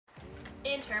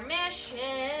intermission.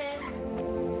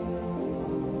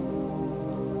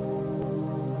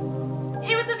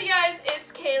 Hey, what's up you guys?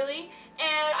 It's Kaylee,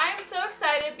 and I'm so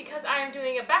excited because I'm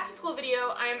doing a back to school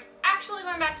video. I'm actually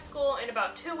going back to school in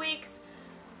about 2 weeks,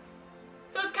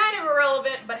 so it's kind of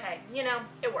irrelevant, but hey, you know,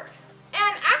 it works.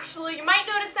 And actually, you might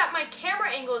notice that my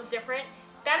camera angle is different.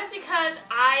 That is because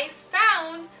I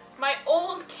found my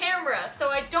old camera, so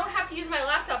I don't have to use my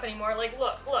laptop anymore. Like,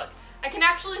 look, I can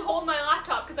actually hold my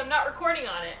laptop because I'm not recording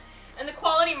on it. And the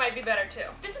quality might be better too.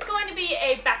 This is going to be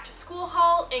a back to school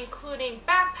haul, including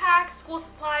backpacks, school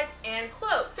supplies, and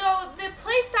clothes. So the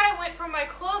place that I went for my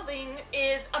clothing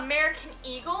is American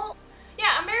Eagle.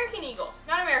 Yeah, American Eagle,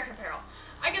 not American Apparel.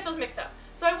 I get those mixed up.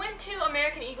 So I went to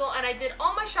American Eagle and I did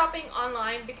all my shopping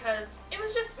online because it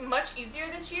was just much easier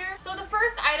this year. So the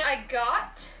first item I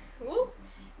got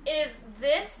is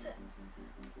this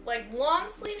like long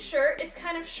sleeve shirt. It's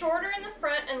kind of shorter in the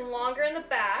front and longer in the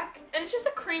back, and it's just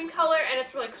a cream color and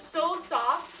it's like so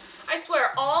soft. I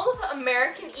swear all of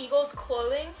American Eagle's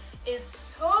clothing is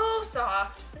so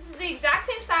soft. This is the exact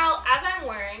same style as I'm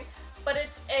wearing, but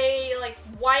it's a like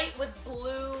white with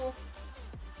blue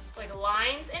like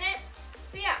lines in it.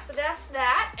 So yeah, so that's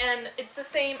that, and it's the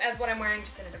same as what I'm wearing,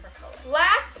 just in a different color.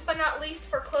 Last but not least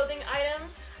for clothing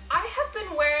items, I have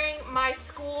been wearing my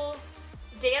school's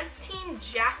dance team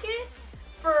jacket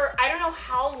for I don't know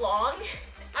how long.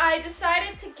 I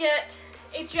decided to get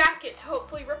a jacket to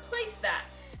hopefully replace that.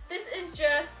 This is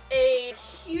just a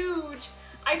huge,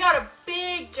 I got a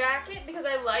big jacket because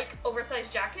I like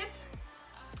oversized jackets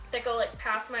that go like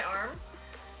past my arms,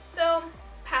 so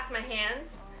past my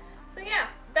hands. So yeah,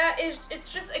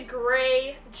 it's just a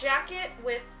gray jacket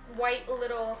with white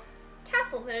little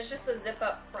tassels, and it's just a zip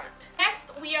up front. Next,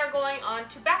 we are going on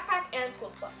to backpack and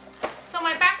school supplies. So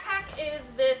my backpack is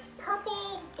this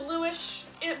purple bluish,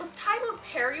 it was titled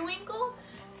Periwinkle.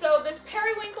 So this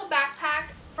Periwinkle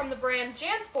backpack from the brand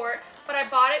Jansport, but I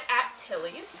bought it at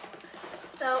Tilly's.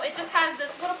 So it just has this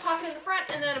little pocket in the front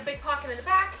and then a big pocket in the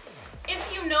back. If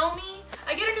you know me,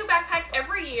 I get a new backpack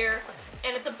every year,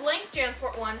 and it's a blank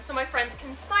Jansport one so my friends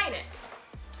can sign it.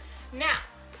 Now,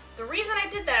 the reason I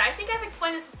did that, I think I've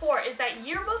explained this before, is that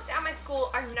yearbooks at my school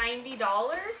are $90,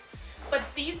 but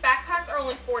these backpacks are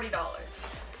only $40.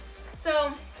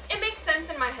 So it makes sense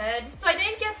in my head. So I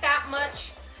didn't get that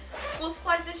much school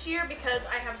supplies this year because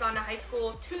I have gone to high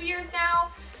school 2 years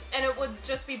now, and it would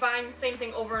just be buying the same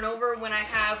thing over and over when I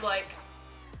have like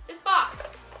this box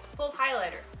full of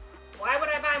highlighters. Why would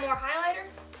I buy more highlighters?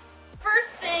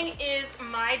 First thing is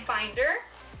my binder,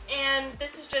 and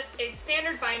this is just a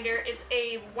standard binder. It's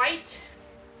a white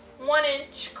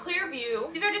 1-inch clear view.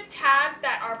 These are just tabs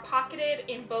that are pocketed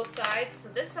in both sides. So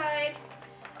this side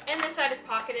and this side is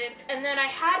pocketed. And then I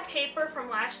had paper from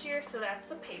last year, so that's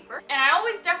the paper. And I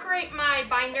always decorate my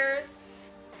binders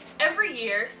every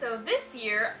year. So this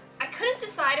year, I couldn't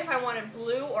decide if I wanted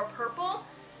blue or purple.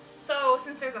 So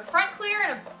since there's a front clear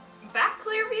and a back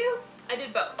clear view, I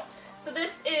did both. So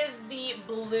this is the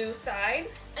blue side,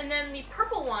 and then the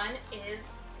purple one is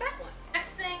that one. Next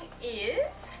thing is,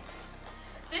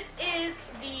 this is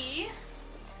the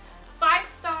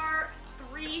 5-star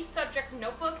 3-subject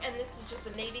notebook, and this is just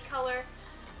a navy color.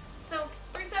 So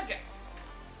 3 subjects,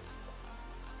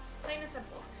 plain and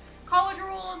simple. College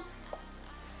ruled,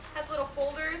 has little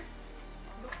folders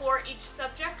before each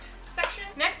subject section.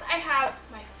 Next I have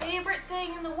my favorite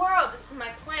thing in the world. This is my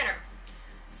planner.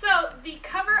 So the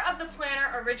cover of the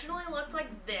planner originally looked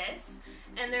like this,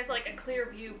 and there's like a clear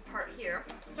view part here.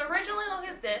 So originally looked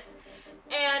at this,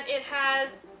 and it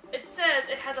says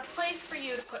it has a place for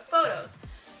you to put photos.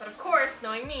 But of course,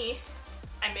 knowing me,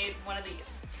 I made one of these.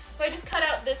 So I just cut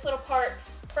out this little part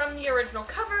from the original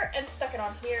cover and stuck it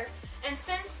on here. And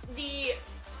since the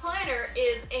planner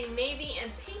is a navy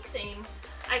and pink theme,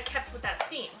 I kept with that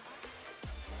theme.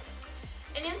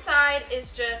 And inside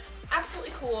is just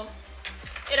absolutely cool.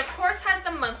 It of course has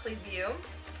the monthly view,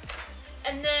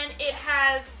 and then it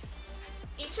has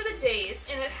each of the days,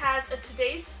 and it has a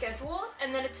today's schedule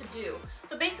and then a to-do.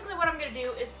 So basically what I'm going to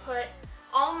do is put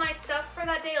all my stuff for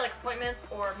that day, like appointments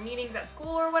or meetings at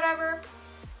school or whatever,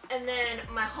 and then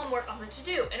my homework on the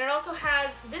to-do. And it also has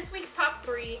this week's top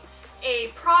 3,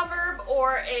 a proverb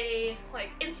or a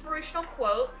like inspirational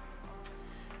quote,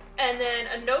 and then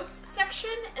a notes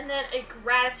section, and then a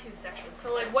gratitude section.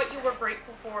 So like what you were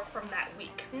grateful for from that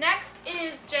week. Next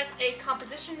is just a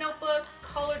composition notebook,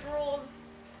 college ruled,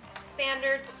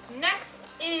 standard. Next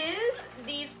is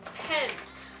these pens.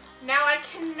 Now I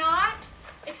cannot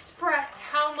express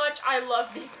how much I love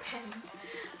these pens.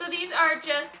 So these are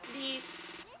just the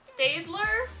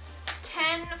Staedtler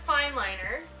 10 fine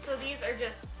liners. So these are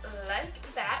just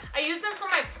like that. I use them for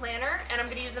my planner, and I'm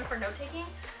gonna use them for note-taking.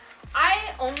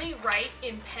 I only write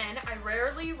in pen. I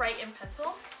rarely write in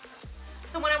pencil.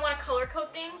 So when I want to color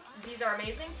code things, these are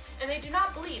amazing. And they do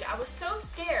not bleed. I was so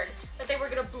scared that they were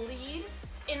gonna bleed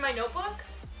in my notebook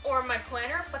or my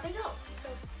planner, but they don't. So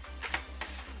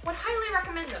would highly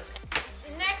recommend those.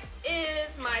 Next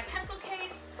is my pencil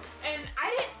case. And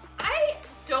I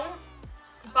don't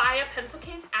buy a pencil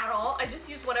case at all. I just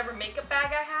use whatever makeup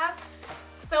bag I have.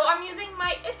 So I'm using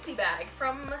my Ipsy bag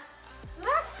from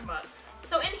last month.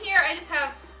 So in here I just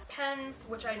have pens,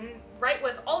 which I write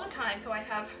with all the time. So I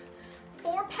have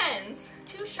 4 pens,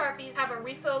 2 Sharpies, have a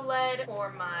refill lead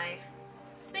for my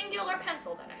singular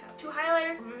pencil that I have, 2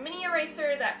 highlighters, a mini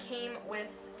eraser that came with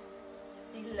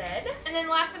the lead, and then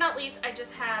last but not least I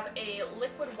just have a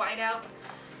liquid whiteout.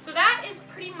 So that is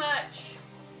pretty much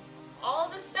all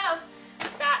the stuff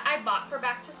that I bought for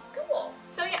back to school.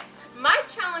 So yeah, my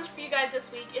challenge for you guys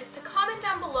this week is to comment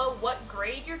down below what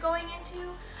grade you're going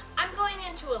into. I'm going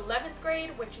into 11th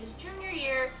grade, which is junior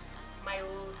year, my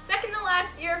second to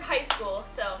last year of high school.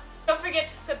 So don't forget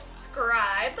to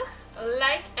subscribe,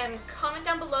 like, and comment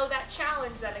down below that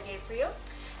challenge that I gave for you.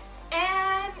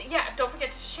 And yeah, don't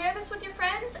forget to share this with your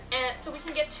friends, and so we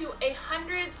can get to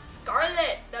 100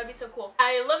 Scarletts. That would be so cool.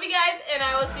 I love you guys, and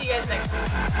I will see you guys next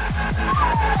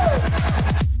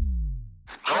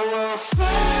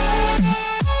week.